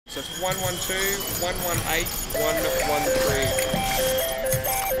So it's 112, 118,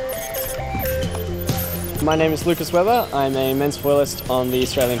 113. My name is Lucas Weber. I'm a men's foilist on the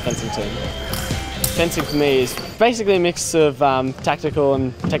Australian fencing team. Fencing for me is basically a mix of tactical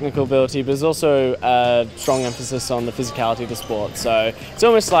and technical ability, but there's also a strong emphasis on the physicality of the sport. So it's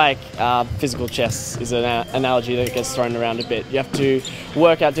almost like physical chess is an analogy that gets thrown around a bit. You have to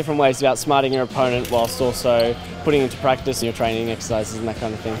work out different ways of outsmarting your opponent whilst also putting into practice your training exercises and that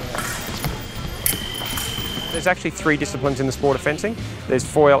kind of thing. There's actually 3 disciplines in the sport of fencing. There's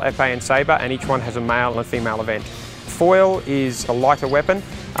foil, épée and sabre, and each one has a male and a female event. Foil is a lighter weapon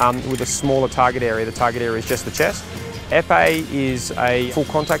with a smaller target area. The target area is just the chest. Épée is a full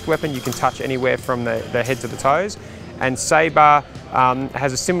contact weapon. You can touch anywhere from the head to the toes. And sabre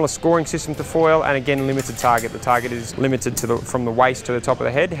has a similar scoring system to foil, and again limited target. The target is limited to from the waist to the top of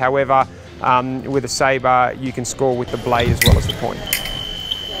the head. However, with a sabre you can score with the blade as well as the point.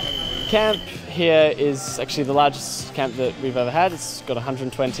 Camp here is actually the largest camp that we've ever had. It's got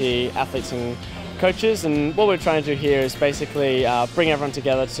 120 athletes and coaches, and what we're trying to do here is basically bring everyone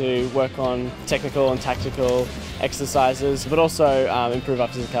together to work on technical and tactical exercises, but also improve our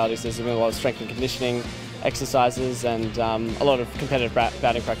physicality. So there's been a lot of strength and conditioning exercises and a lot of competitive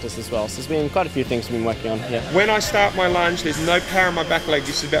batting practice as well. So there's been quite a few things we've been working on here. When I start my lunge, there's no power in my back leg.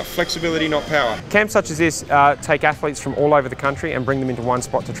 This is about flexibility, not power. Camps such as this take athletes from all over the country and bring them into one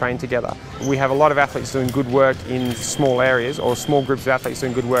spot to train together. We have a lot of athletes doing good work in small areas, or small groups of athletes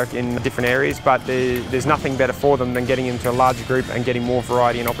doing good work in different areas, but there's nothing better for them than getting into a larger group and getting more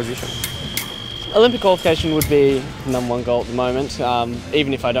variety and opposition. Olympic qualification would be the #1 goal at the moment.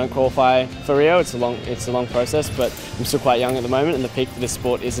 Even if I don't qualify for Rio, it's a long process, but I'm still quite young at the moment, and the peak for this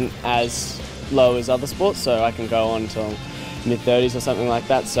sport isn't as low as other sports, so I can go on until mid-30s or something like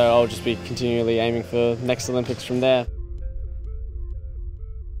that. So I'll just be continually aiming for next Olympics from there.